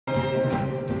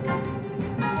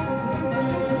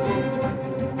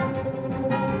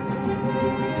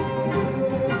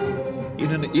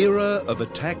era of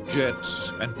attack jets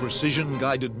and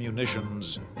precision-guided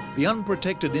munitions, the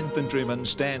unprotected infantryman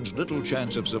stands little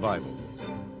chance of survival.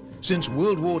 Since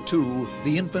World War II,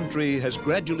 the infantry has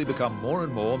gradually become more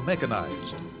and more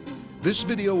mechanized. This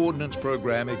video ordnance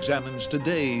program examines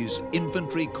today's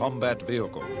infantry combat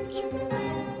vehicles.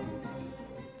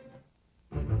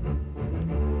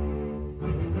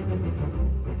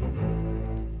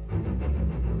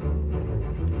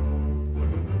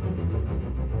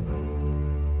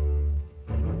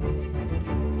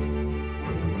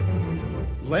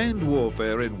 Land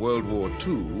warfare in World War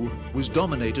II was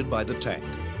dominated by the tank.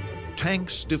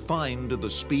 Tanks defined the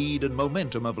speed and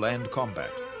momentum of land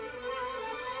combat.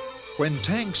 When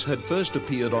tanks had first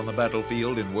appeared on the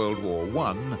battlefield in World War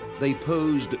I, they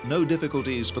posed no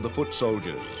difficulties for the foot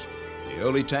soldiers. The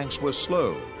early tanks were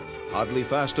slow, hardly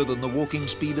faster than the walking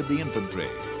speed of the infantry.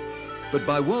 But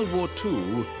by World War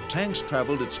II, tanks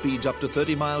traveled at speeds up to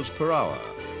 30 miles per hour,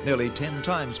 nearly 10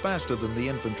 times faster than the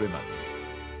infantrymen.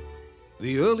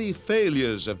 The early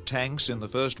failures of tanks in the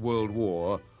First World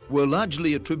War were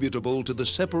largely attributable to the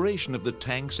separation of the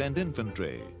tanks and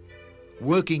infantry.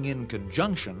 Working in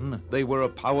conjunction, they were a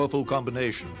powerful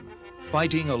combination.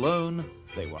 Fighting alone,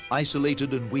 they were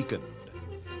isolated and weakened.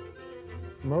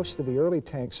 Most of the early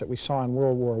tanks that we saw in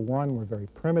World War I were very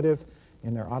primitive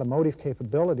in their automotive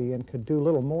capability and could do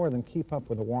little more than keep up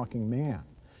with a walking man.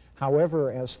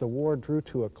 However, as the war drew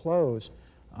to a close,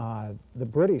 the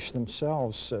British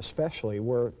themselves especially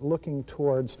were looking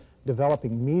towards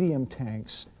developing medium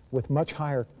tanks with much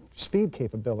higher speed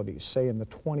capabilities, say in the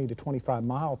 20 to 25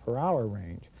 mile per hour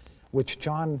range, which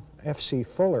John F.C.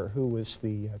 Fuller, who was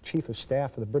the Chief of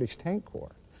Staff of the British Tank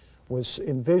Corps, was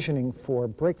envisioning for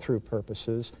breakthrough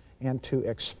purposes and to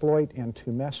exploit and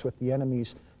to mess with the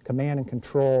enemy's command and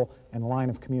control and line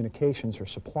of communications or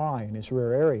supply in his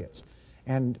rear areas.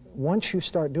 And once you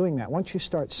start doing that, once you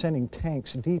start sending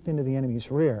tanks deep into the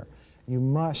enemy's rear, you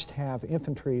must have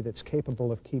infantry that's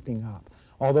capable of keeping up.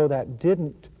 Although that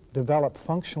didn't develop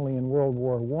functionally in World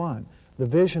War I, the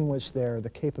vision was there. The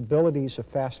capabilities of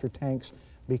faster tanks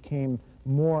became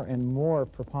more and more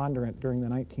preponderant during the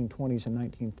 1920s and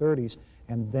 1930s,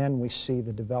 and then we see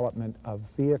the development of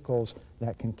vehicles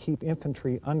that can keep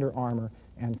infantry under armor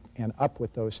and up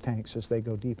with those tanks as they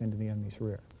go deep into the enemy's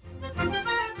rear.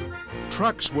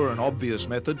 Trucks were an obvious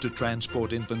method to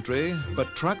transport infantry,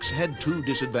 but trucks had two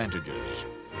disadvantages.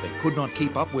 They could not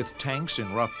keep up with tanks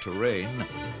in rough terrain,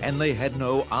 and they had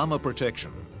no armor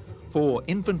protection. For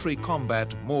infantry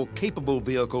combat, more capable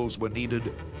vehicles were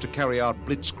needed to carry out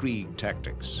blitzkrieg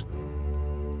tactics.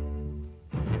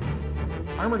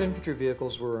 Armored infantry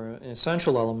vehicles were an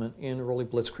essential element in early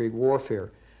blitzkrieg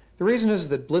warfare. The reason is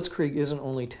that blitzkrieg isn't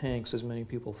only tanks, as many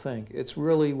people think. It's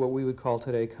really what we would call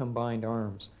today combined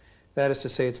arms. That is to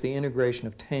say, it's the integration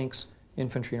of tanks,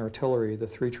 infantry, and artillery, the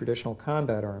three traditional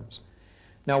combat arms.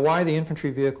 Now, why the infantry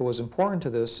vehicle was important to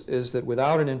this is that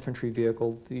without an infantry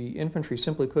vehicle, the infantry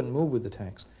simply couldn't move with the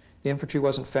tanks. The infantry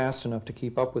wasn't fast enough to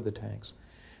keep up with the tanks.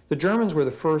 The Germans were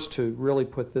the first to really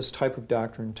put this type of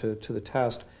doctrine to the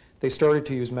test. They started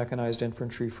to use mechanized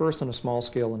infantry first on a small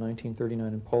scale in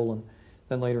 1939 in Poland,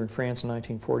 then later in France in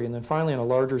 1940, and then finally on a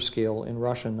larger scale in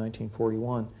Russia in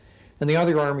 1941. And the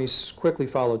other armies quickly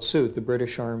followed suit, the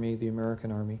British Army, the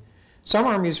American Army. Some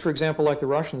armies, for example, like the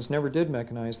Russians, never did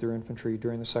mechanize their infantry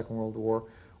during the Second World War,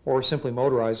 or simply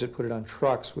motorized it, put it on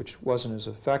trucks, which wasn't as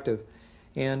effective.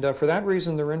 And for that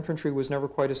reason, their infantry was never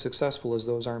quite as successful as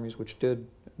those armies which did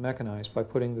mechanize by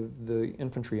putting the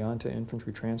infantry onto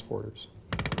infantry transporters.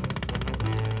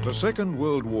 The Second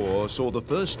World War saw the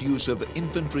first use of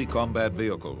infantry combat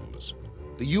vehicles.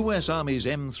 The U.S. Army's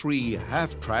M3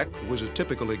 half-track was a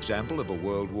typical example of a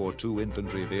World War II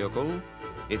infantry vehicle.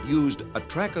 It used a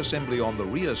track assembly on the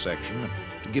rear section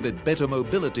to give it better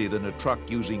mobility than a truck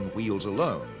using wheels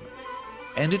alone.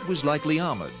 And it was lightly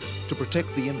armored to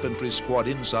protect the infantry squad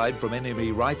inside from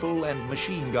enemy rifle and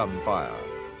machine gun fire.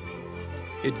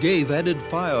 It gave added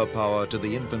firepower to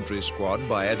the infantry squad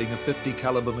by adding a .50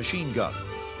 caliber machine gun.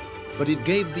 But it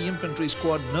gave the infantry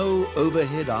squad no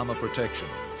overhead armor protection,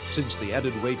 since the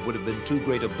added weight would have been too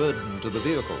great a burden to the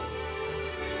vehicle.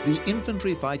 The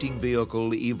infantry fighting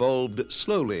vehicle evolved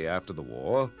slowly after the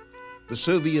war. The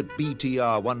Soviet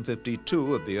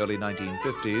BTR-152 of the early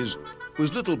 1950s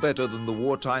was little better than the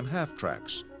wartime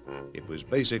half-tracks. It was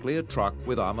basically a truck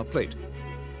with armor plate.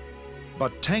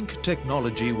 But tank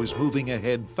technology was moving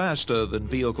ahead faster than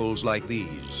vehicles like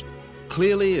these.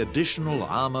 Clearly, additional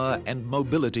armor and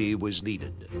mobility was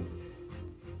needed.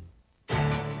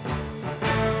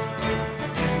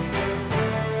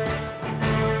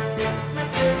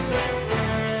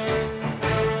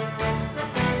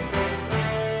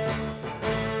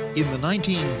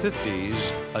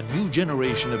 1950s, a new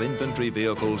generation of infantry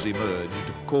vehicles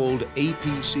emerged called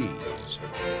APCs.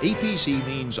 APC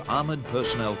means Armored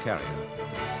Personnel Carrier.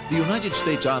 The United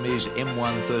States Army's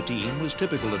M113 was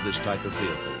typical of this type of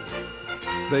vehicle.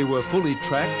 They were fully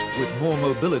tracked with more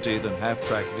mobility than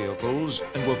half-track vehicles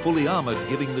and were fully armored,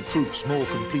 giving the troops more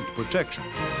complete protection.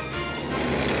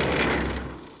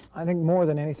 I think more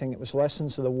than anything it was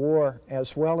lessons of the war,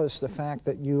 as well as the fact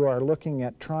that you are looking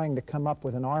at trying to come up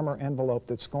with an armor envelope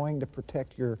that's going to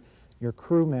protect your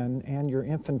crewmen and your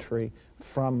infantry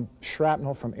from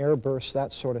shrapnel, from air bursts,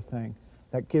 that sort of thing.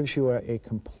 That gives you a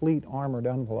complete armored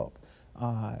envelope.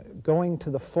 Going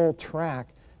to the full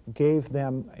track gave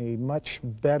them a much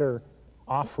better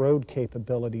off-road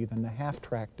capability than the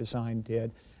half-track design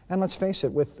did. And let's face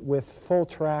it, with full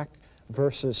track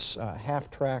versus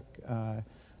half-track,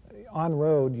 on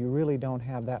road you really don't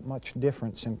have that much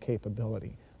difference in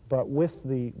capability. But with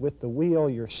the wheel,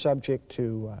 you're subject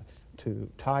to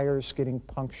tires getting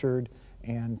punctured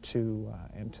and to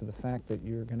the fact that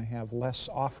you're going to have less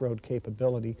off-road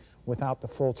capability without the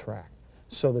full track.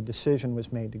 So the decision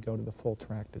was made to go to the full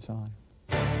track design.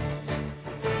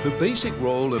 The basic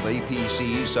role of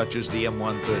APCs such as the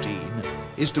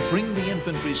M113 is to bring the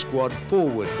infantry squad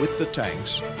forward with the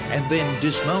tanks and then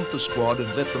dismount the squad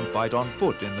and let them fight on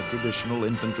foot in the traditional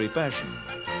infantry fashion.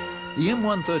 The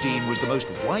M113 was the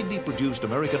most widely produced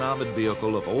American armored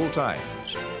vehicle of all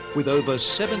times, with over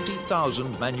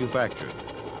 70,000 manufactured.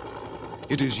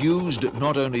 It is used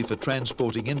not only for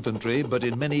transporting infantry, but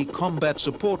in many combat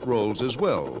support roles as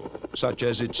well, such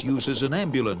as its use as an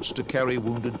ambulance to carry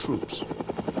wounded troops.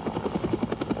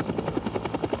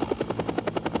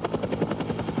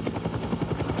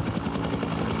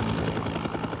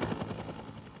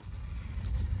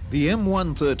 The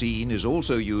M113 is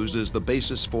also used as the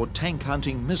basis for tank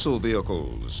hunting missile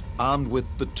vehicles, armed with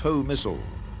the TOW missile.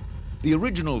 The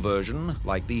original version,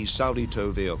 like these Saudi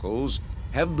TOW vehicles,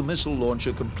 have the missile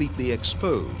launcher completely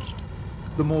exposed.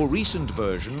 The more recent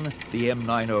version, the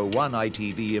M901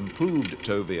 ITV improved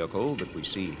TOW vehicle that we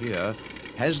see here,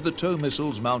 has the TOW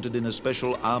missiles mounted in a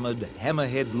special armored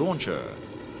hammerhead launcher,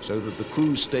 so that the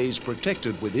crew stays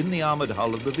protected within the armored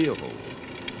hull of the vehicle.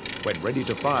 When ready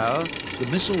to fire, the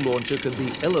missile launcher can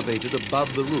be elevated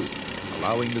above the roof,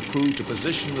 allowing the crew to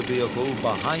position the vehicle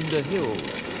behind a hill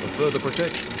for further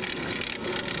protection.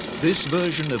 This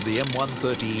version of the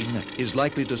M113 is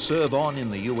likely to serve on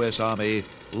in the US Army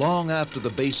long after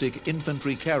the basic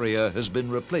infantry carrier has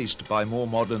been replaced by more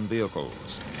modern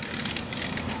vehicles.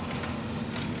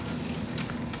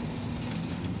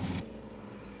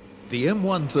 The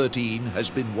M113 has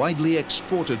been widely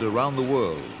exported around the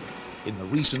world. In the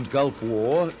recent Gulf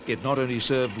War, it not only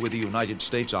served with the United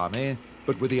States Army,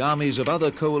 but with the armies of other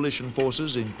coalition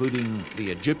forces, including the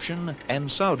Egyptian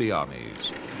and Saudi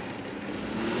armies.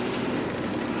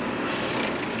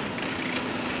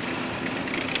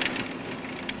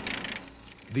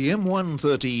 The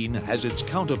M113 has its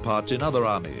counterparts in other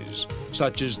armies,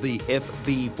 such as the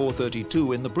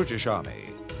FV-432 in the British Army.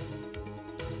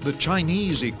 The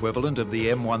Chinese equivalent of the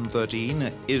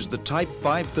M113 is the Type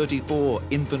 534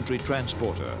 infantry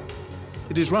transporter.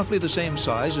 It is roughly the same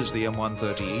size as the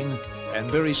M113 and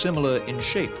very similar in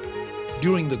shape.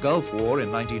 During the Gulf War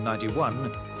in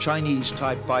 1991, Chinese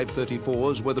Type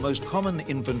 534s were the most common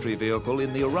infantry vehicle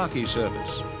in the Iraqi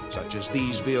service, such as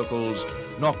these vehicles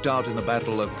knocked out in the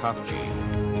Battle of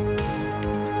Khafji.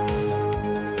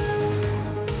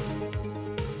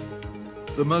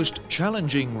 The most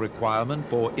challenging requirement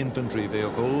for infantry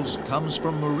vehicles comes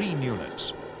from Marine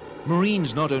units.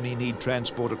 Marines not only need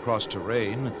transport across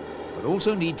terrain, but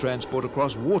also need transport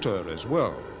across water as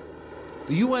well.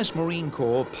 The US Marine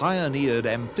Corps pioneered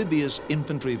amphibious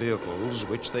infantry vehicles,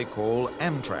 which they call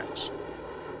Amtraks.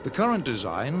 The current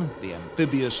design, the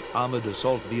Amphibious Armored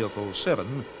Assault Vehicle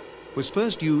 7, was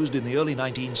first used in the early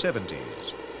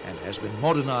 1970s and has been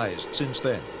modernized since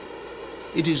then.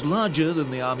 It is larger than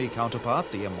the Army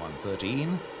counterpart, the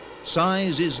M113.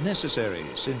 Size is necessary,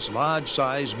 since large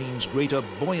size means greater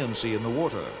buoyancy in the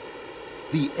water.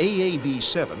 The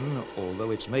AAV-7,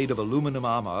 although it's made of aluminum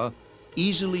armor,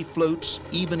 easily floats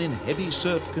even in heavy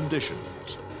surf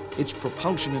conditions. Its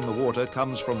propulsion in the water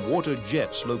comes from water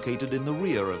jets located in the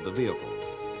rear of the vehicle.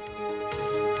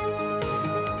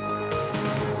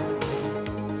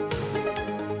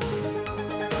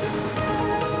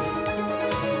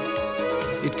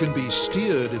 It can be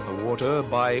steered in the water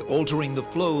by altering the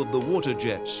flow of the water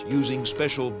jets using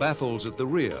special baffles at the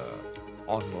rear.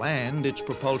 On land, its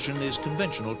propulsion is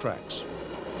conventional tracks.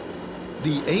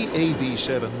 The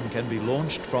AAV-7 can be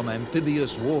launched from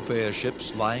amphibious warfare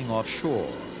ships lying offshore.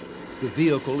 The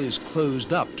vehicle is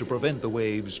closed up to prevent the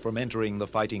waves from entering the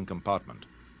fighting compartment.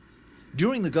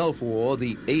 During the Gulf War,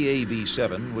 the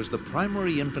AAV-7 was the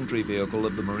primary infantry vehicle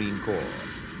of the Marine Corps.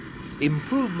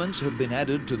 Improvements have been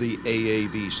added to the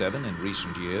AAV-7 in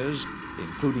recent years,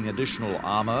 including additional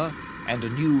armor and a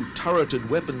new turreted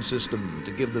weapon system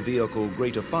to give the vehicle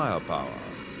greater firepower.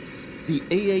 The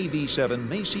AAV-7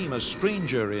 may seem a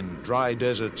stranger in dry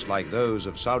deserts like those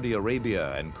of Saudi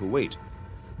Arabia and Kuwait,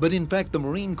 but in fact the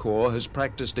Marine Corps has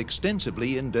practiced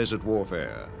extensively in desert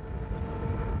warfare.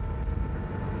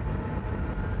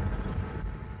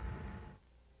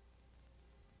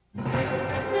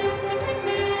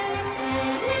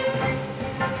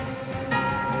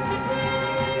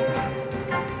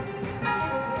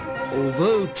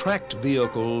 Although tracked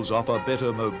vehicles offer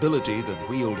better mobility than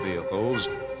wheeled vehicles,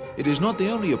 it is not the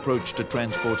only approach to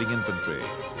transporting infantry.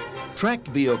 Tracked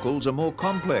vehicles are more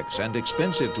complex and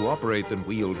expensive to operate than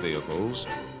wheeled vehicles.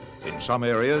 In some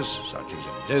areas, such as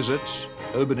in deserts,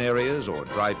 urban areas, or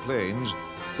dry plains,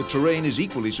 the terrain is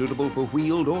equally suitable for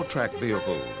wheeled or tracked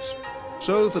vehicles.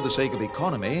 So, for the sake of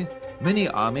economy, many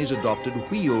armies adopted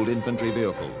wheeled infantry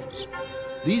vehicles.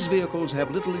 These vehicles have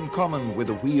little in common with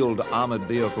the wheeled armored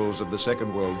vehicles of the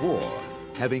Second World War,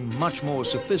 having much more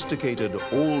sophisticated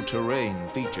all-terrain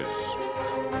features.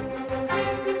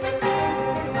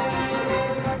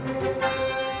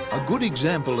 A good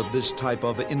example of this type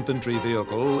of infantry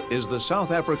vehicle is the South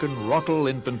African Rottle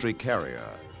infantry carrier.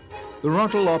 The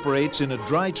Rottle operates in a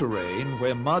dry terrain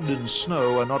where mud and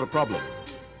snow are not a problem.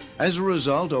 As a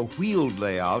result, a wheeled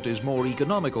layout is more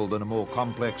economical than a more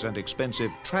complex and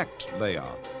expensive tracked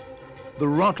layout. The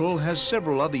Rottle has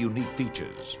several other unique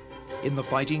features. In the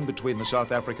fighting between the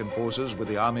South African forces with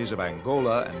the armies of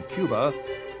Angola and Cuba,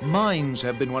 mines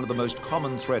have been one of the most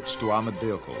common threats to armored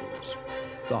vehicles.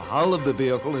 The hull of the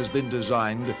vehicle has been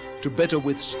designed to better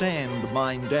withstand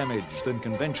mine damage than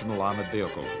conventional armored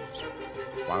vehicles.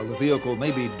 While the vehicle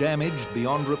may be damaged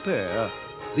beyond repair,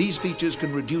 these features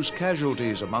can reduce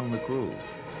casualties among the crew.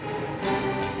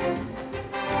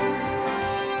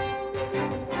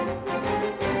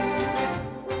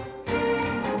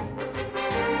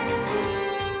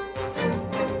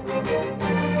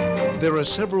 There are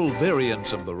several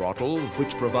variants of the Rottle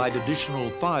which provide additional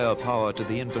firepower to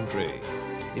the infantry,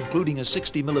 including a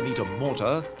 60mm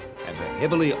mortar and a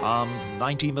heavily armed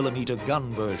 90mm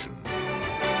gun version.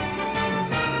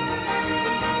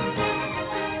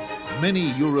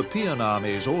 Many European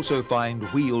armies also find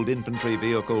wheeled infantry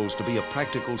vehicles to be a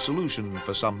practical solution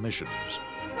for some missions.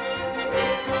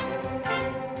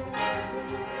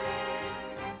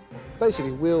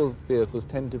 Basically, wheeled vehicles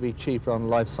tend to be cheaper on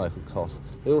life cycle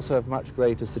costs. They also have much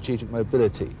greater strategic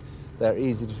mobility. They're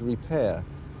easy to repair.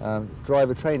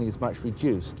 Driver training is much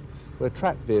reduced. Where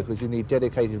tracked vehicles, you need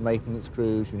dedicated maintenance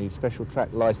crews, you need special track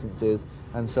licenses,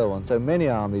 and so on. So many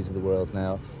armies of the world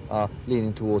now are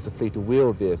leaning towards a fleet of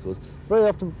wheeled vehicles, very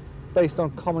often based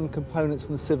on common components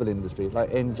from the civil industry,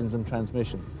 like engines and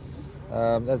transmissions.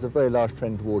 There's a very large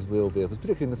trend towards wheeled vehicles,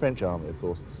 particularly in the French army, of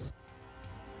course.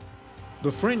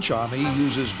 The French army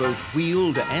uses both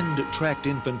wheeled and tracked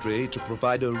infantry to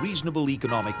provide a reasonable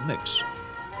economic mix.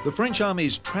 The French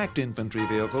Army's tracked infantry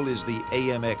vehicle is the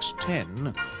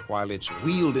AMX-10, while its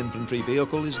wheeled infantry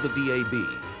vehicle is the VAB.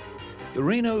 The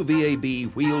Renault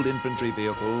VAB wheeled infantry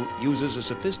vehicle uses a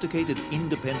sophisticated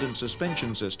independent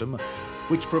suspension system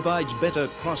which provides better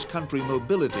cross-country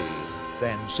mobility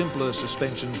than simpler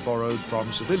suspensions borrowed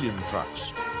from civilian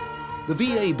trucks. The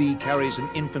VAB carries an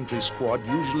infantry squad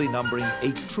usually numbering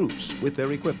 8 troops with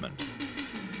their equipment.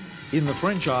 In the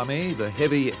French Army, the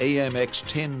heavy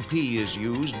AMX-10P is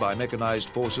used by mechanized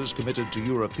forces committed to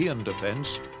European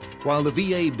defense, while the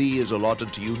VAB is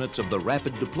allotted to units of the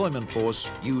Rapid Deployment Force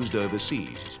used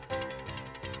overseas.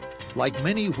 Like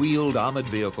many wheeled armored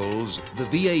vehicles, the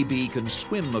VAB can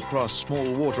swim across small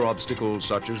water obstacles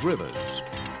such as rivers.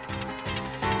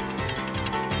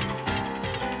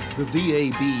 The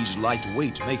VAB's light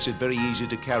weight makes it very easy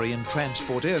to carry and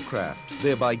transport aircraft,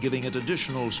 thereby giving it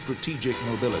additional strategic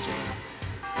mobility.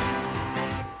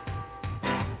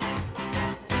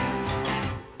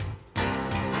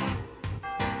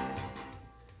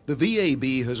 The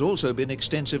VAB has also been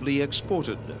extensively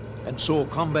exported and saw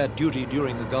combat duty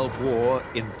during the Gulf War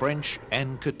in French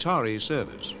and Qatari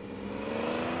service.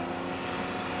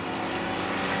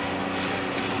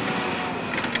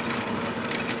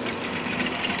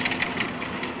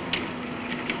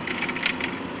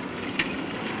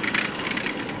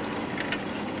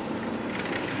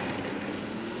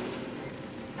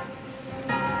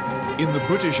 In the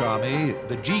British Army,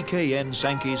 the GKN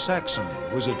Sankey Saxon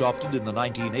was adopted in the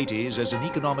 1980s as an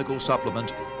economical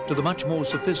supplement to the much more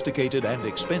sophisticated and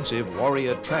expensive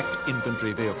Warrior tracked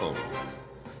infantry vehicle.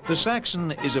 The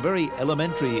Saxon is a very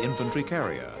elementary infantry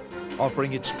carrier,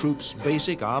 offering its troops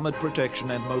basic armored protection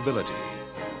and mobility.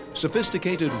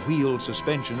 Sophisticated wheeled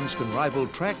suspensions can rival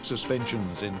tracked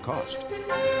suspensions in cost.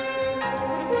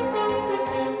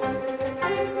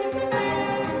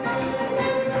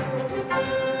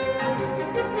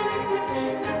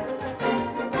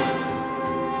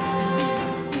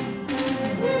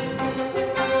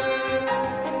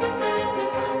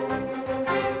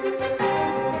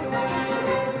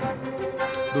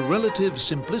 The relative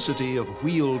simplicity of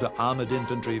wheeled armored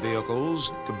infantry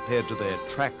vehicles compared to their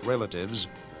tracked relatives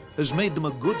has made them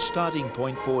a good starting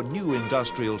point for new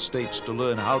industrial states to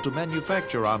learn how to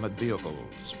manufacture armored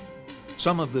vehicles.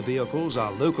 Some of the vehicles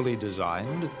are locally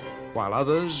designed, while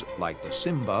others, like the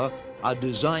Simba, are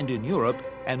designed in Europe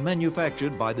and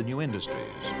manufactured by the new industries.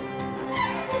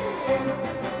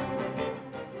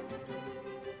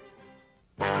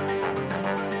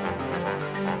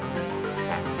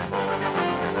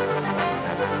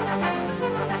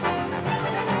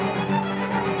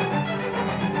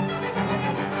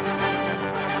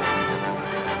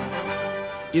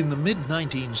 In the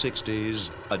mid-1960s,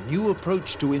 a new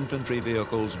approach to infantry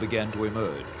vehicles began to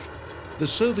emerge. The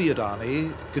Soviet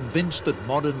Army, convinced that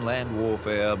modern land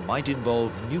warfare might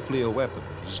involve nuclear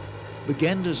weapons,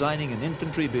 began designing an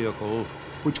infantry vehicle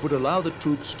which would allow the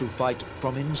troops to fight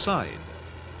from inside.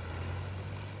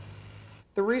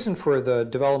 The reason for the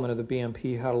development of the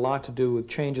BMP had a lot to do with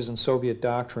changes in Soviet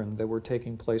doctrine that were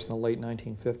taking place in the late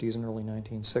 1950s and early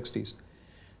 1960s.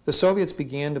 The Soviets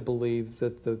began to believe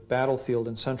that the battlefield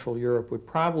in Central Europe would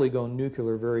probably go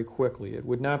nuclear very quickly. It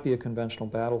would not be a conventional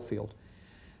battlefield.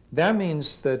 That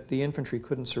means that the infantry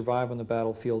couldn't survive on the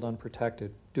battlefield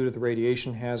unprotected due to the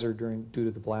radiation hazard due to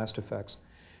the blast effects.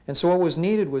 And so what was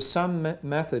needed was some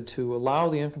method to allow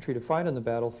the infantry to fight on the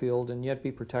battlefield and yet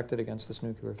be protected against this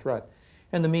nuclear threat.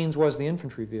 And the means was the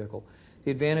infantry vehicle. The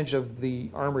advantage of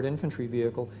the armored infantry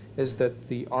vehicle is that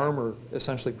the armor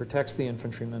essentially protects the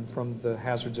infantrymen from the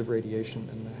hazards of radiation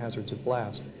and the hazards of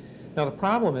blast. Now the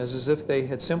problem is if they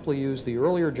had simply used the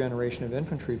earlier generation of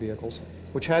infantry vehicles,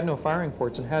 which had no firing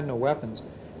ports and had no weapons,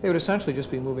 they would essentially just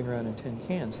be moving around in tin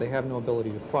cans. They have no ability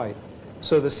to fight.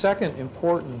 So the second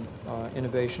important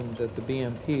innovation that the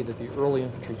BMP, that the early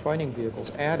infantry fighting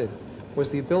vehicles added,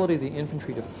 was the ability of the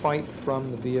infantry to fight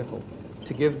from the vehicle,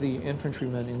 to give the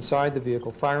infantrymen inside the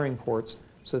vehicle firing ports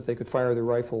so that they could fire their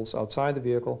rifles outside the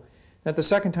vehicle. And at the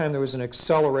second time, there was an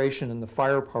acceleration in the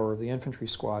firepower of the infantry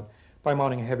squad by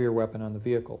mounting a heavier weapon on the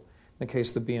vehicle. In the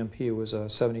case of the BMP, it was a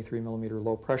 73mm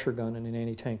low-pressure gun and an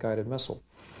anti-tank guided missile.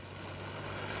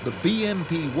 The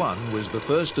BMP-1 was the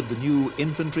first of the new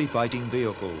infantry fighting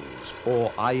vehicles, or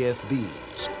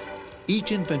IFVs.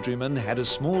 Each infantryman had a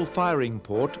small firing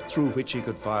port through which he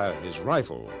could fire his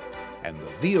rifle, and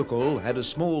the vehicle had a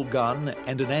small gun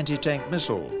and an anti-tank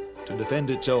missile to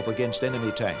defend itself against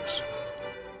enemy tanks.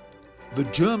 The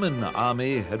German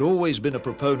army had always been a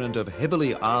proponent of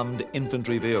heavily armed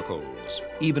infantry vehicles,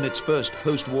 even its first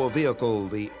post-war vehicle,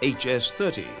 the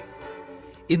HS-30.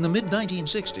 In the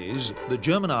mid-1960s, the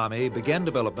German army began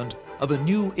development of a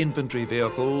new infantry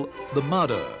vehicle, the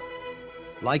Marder.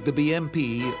 Like the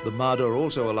BMP, the Marder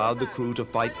also allowed the crew to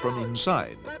fight from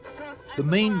inside. The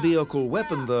main vehicle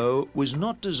weapon, though, was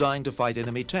not designed to fight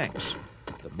enemy tanks.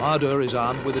 The Marder is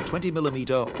armed with a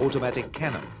 20mm automatic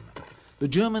cannon. The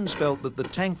Germans felt that the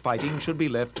tank fighting should be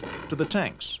left to the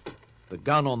tanks. The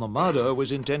gun on the Marder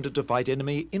was intended to fight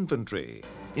enemy infantry,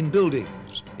 in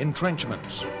buildings,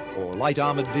 entrenchments, or light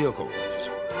armored vehicles.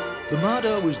 The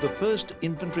Marder was the first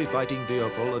infantry fighting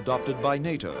vehicle adopted by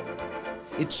NATO.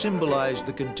 It symbolized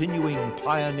the continuing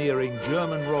pioneering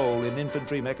German role in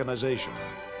infantry mechanization.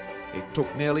 It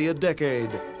took nearly a decade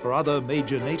for other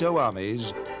major NATO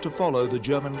armies to follow the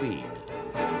German lead.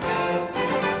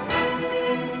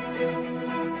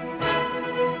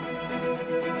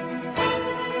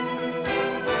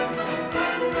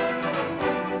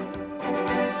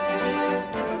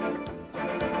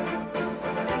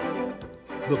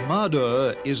 The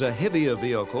Marder is a heavier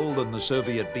vehicle than the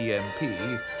Soviet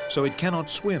BMP, so it cannot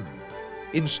swim.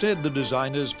 Instead, the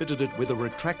designers fitted it with a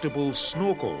retractable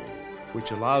snorkel,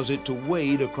 which allows it to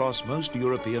wade across most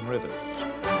European rivers.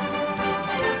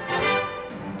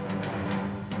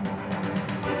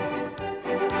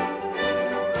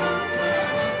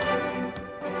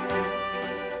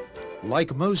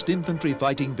 Like most infantry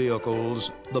fighting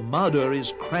vehicles, the Marder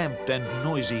is cramped and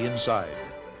noisy inside.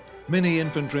 Many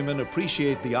infantrymen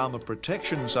appreciate the armor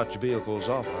protection such vehicles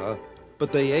offer,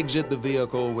 but they exit the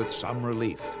vehicle with some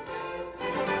relief.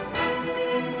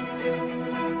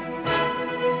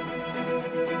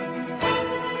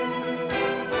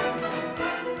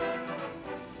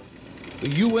 The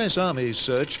U.S. Army's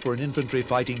search for an infantry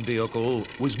fighting vehicle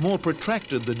was more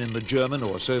protracted than in the German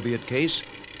or Soviet case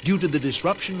due to the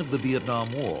disruption of the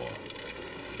Vietnam War.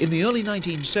 In the early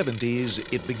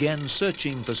 1970s, it began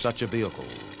searching for such a vehicle.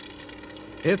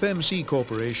 FMC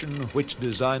Corporation, which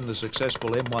designed the successful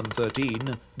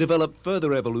M113, developed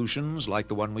further evolutions like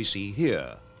the one we see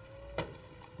here.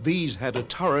 These had a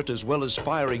turret as well as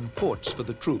firing ports for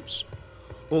the troops.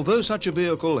 Although such a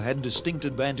vehicle had distinct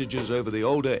advantages over the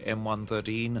older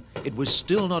M113, it was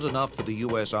still not enough for the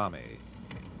U.S. Army.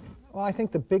 Well, I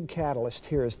think the big catalyst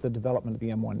here is the development of the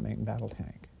M1 main battle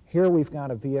tank. Here we've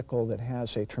got a vehicle that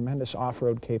has a tremendous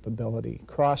off-road capability,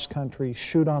 cross-country,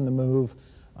 shoot on the move,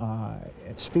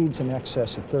 at speeds in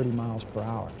excess of 30 miles per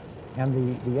hour.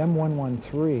 And the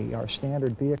M113, our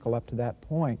standard vehicle up to that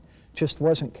point, just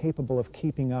wasn't capable of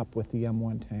keeping up with the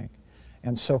M1 tank.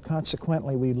 And so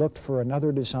consequently, we looked for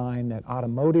another design that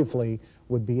automotively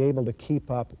would be able to keep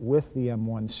up with the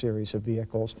M1 series of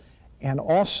vehicles, and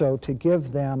also to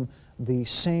give them the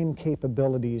same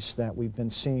capabilities that we've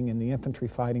been seeing in the infantry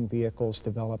fighting vehicles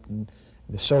developed in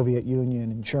the Soviet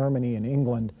Union and Germany and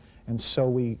England. And so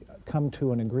we come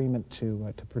to an agreement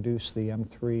to produce the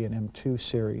M3 and M2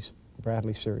 series,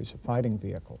 Bradley series of fighting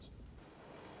vehicles.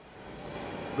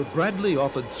 The Bradley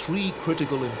offered three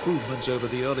critical improvements over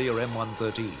the earlier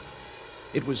M113.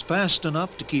 It was fast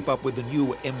enough to keep up with the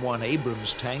new M1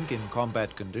 Abrams tank in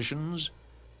combat conditions.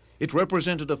 It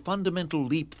represented a fundamental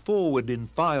leap forward in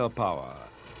firepower,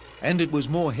 and it was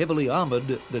more heavily armored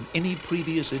than any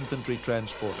previous infantry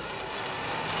transporter.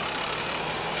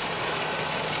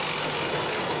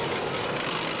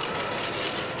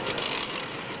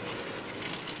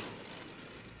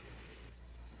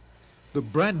 The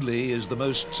Bradley is the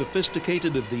most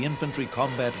sophisticated of the infantry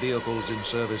combat vehicles in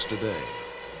service today.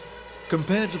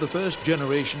 Compared to the first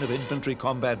generation of infantry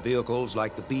combat vehicles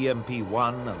like the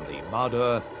BMP-1 and the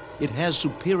Marder, it has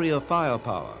superior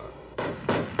firepower.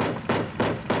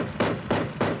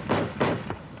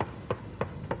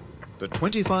 The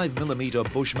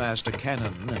 25mm Bushmaster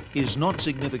cannon is not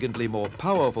significantly more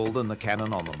powerful than the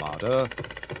cannon on the Marder,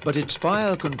 but its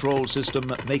fire control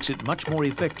system makes it much more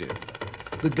effective.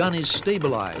 The gun is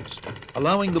stabilized,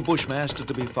 allowing the Bushmaster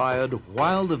to be fired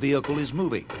while the vehicle is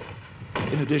moving.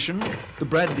 In addition, the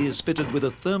Bradley is fitted with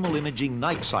a thermal imaging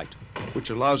night sight,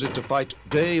 which allows it to fight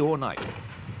day or night.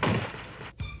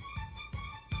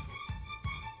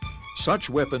 Such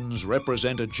weapons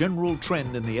represent a general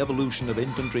trend in the evolution of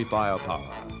infantry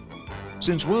firepower.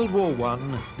 Since World War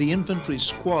I, the infantry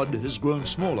squad has grown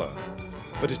smaller,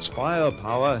 but its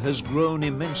firepower has grown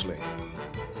immensely.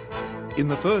 In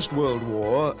the First World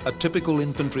War, a typical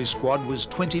infantry squad was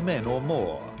 20 men or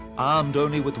more, armed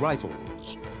only with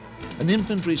rifles. An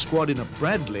infantry squad in a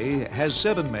Bradley has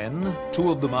 7 men, 2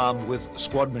 of them armed with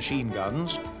squad machine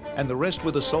guns, and the rest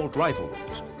with assault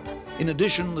rifles. In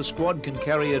addition, the squad can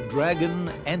carry a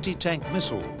Dragon anti-tank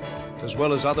missile, as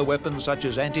well as other weapons such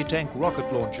as anti-tank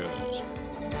rocket launchers.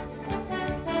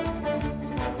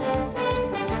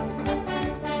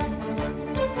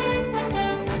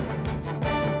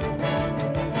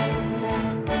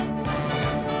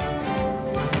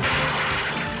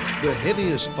 The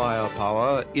heaviest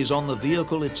firepower is on the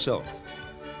vehicle itself.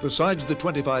 Besides the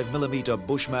 25mm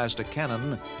Bushmaster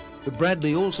cannon, the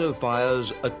Bradley also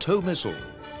fires a tow missile,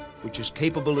 which is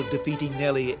capable of defeating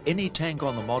nearly any tank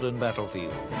on the modern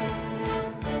battlefield.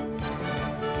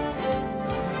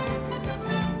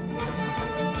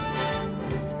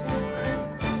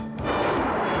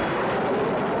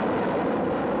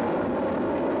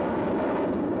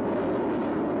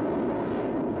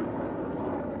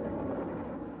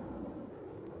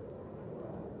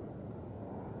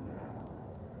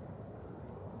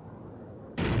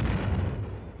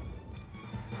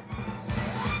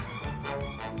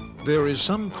 There is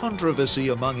some controversy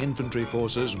among infantry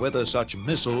forces whether such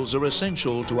missiles are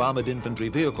essential to armoured infantry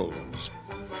vehicles.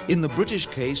 In the British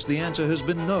case, the answer has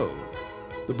been no.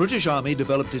 The British Army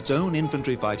developed its own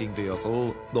infantry fighting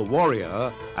vehicle, the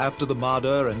Warrior, after the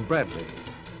Marder and Bradley.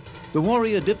 The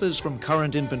Warrior differs from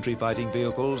current infantry fighting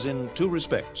vehicles in 2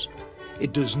 respects.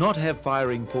 It does not have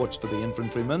firing ports for the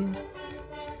infantrymen,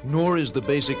 nor is the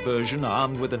basic version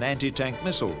armed with an anti-tank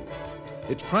missile.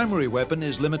 Its primary weapon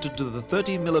is limited to the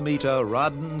 30mm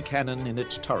Radin cannon in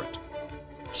its turret.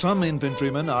 Some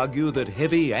infantrymen argue that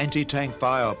heavy anti-tank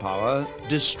firepower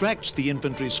distracts the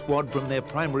infantry squad from their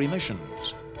primary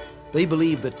missions. They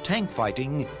believe that tank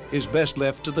fighting is best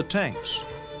left to the tanks.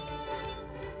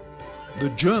 The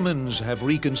Germans have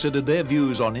reconsidered their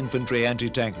views on infantry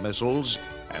anti-tank missiles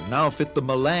and now fit the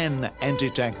Milan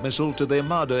anti-tank missile to their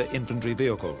Marder infantry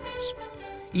vehicles.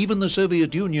 Even the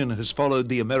Soviet Union has followed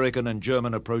the American and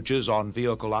German approaches on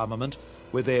vehicle armament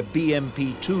with their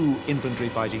BMP-2 infantry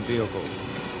fighting vehicle.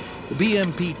 The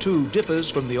BMP-2 differs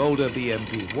from the older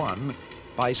BMP-1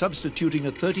 by substituting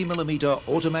a 30mm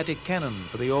automatic cannon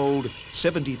for the old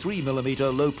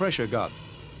 73mm low-pressure gun.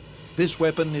 This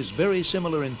weapon is very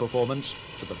similar in performance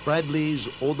to the Bradleys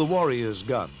or the Warriors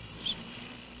guns.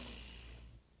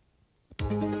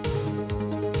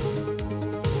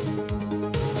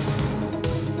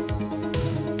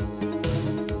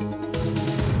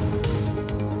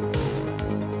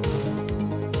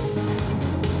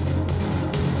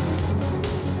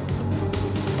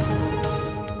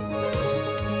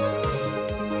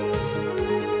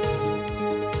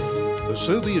 The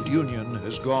Soviet Union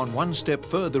has gone one step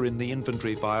further in the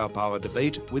infantry firepower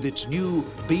debate with its new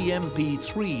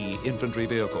BMP-3 infantry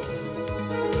vehicle.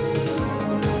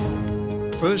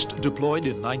 First deployed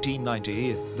in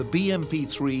 1990, the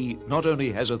BMP-3 not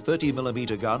only has a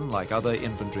 30mm gun like other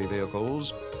infantry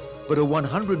vehicles, but a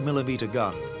 100mm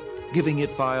gun, giving it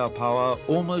firepower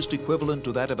almost equivalent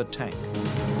to that of a tank.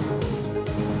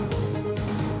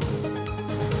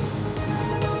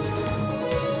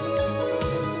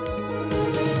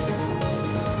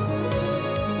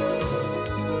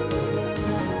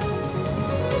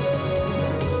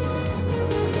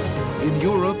 In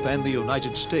Europe and the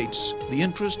United States, the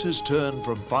interest has turned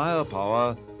from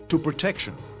firepower to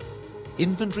protection.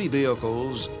 Infantry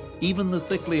vehicles, even the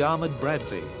thickly armored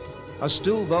Bradley, are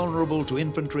still vulnerable to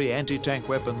infantry anti-tank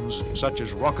weapons such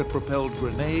as rocket-propelled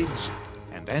grenades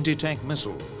and anti-tank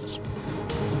missiles.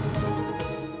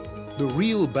 The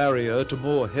real barrier to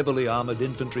more heavily armored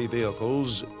infantry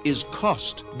vehicles is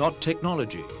cost, not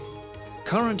technology.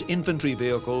 Current infantry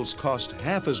vehicles cost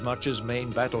half as much as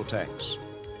main battle tanks.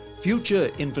 Future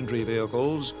infantry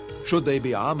vehicles, should they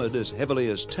be armored as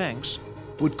heavily as tanks,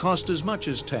 would cost as much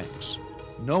as tanks.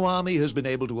 No army has been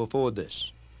able to afford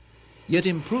this. Yet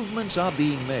improvements are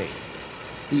being made.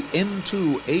 The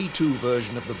M2A2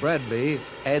 version of the Bradley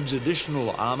adds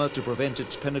additional armor to prevent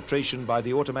its penetration by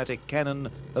the automatic cannon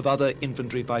of other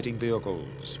infantry fighting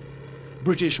vehicles.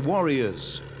 British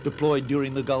Warriors, deployed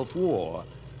during the Gulf War,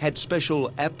 had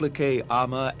special applique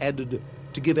armor added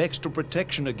to give extra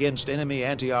protection against enemy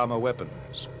anti-armor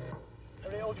weapons.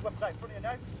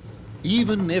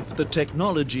 Even if the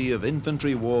technology of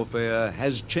infantry warfare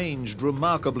has changed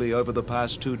remarkably over the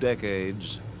past 2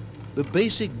 decades, the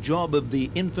basic job of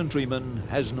the infantryman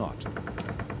has not.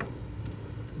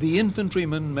 The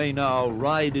infantryman may now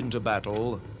ride into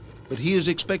battle, but he is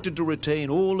expected to retain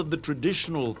all of the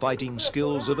traditional fighting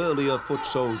skills of earlier foot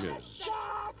soldiers.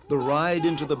 The ride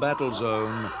into the battle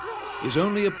zone is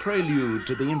only a prelude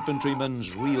to the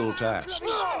infantryman's real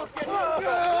tasks.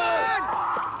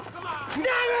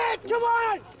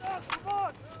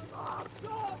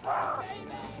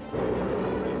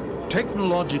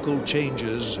 Technological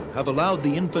changes have allowed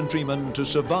the infantryman to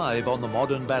survive on the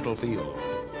modern battlefield.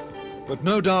 But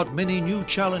no doubt many new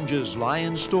challenges lie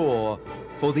in store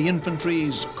for the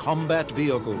infantry's combat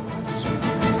vehicles.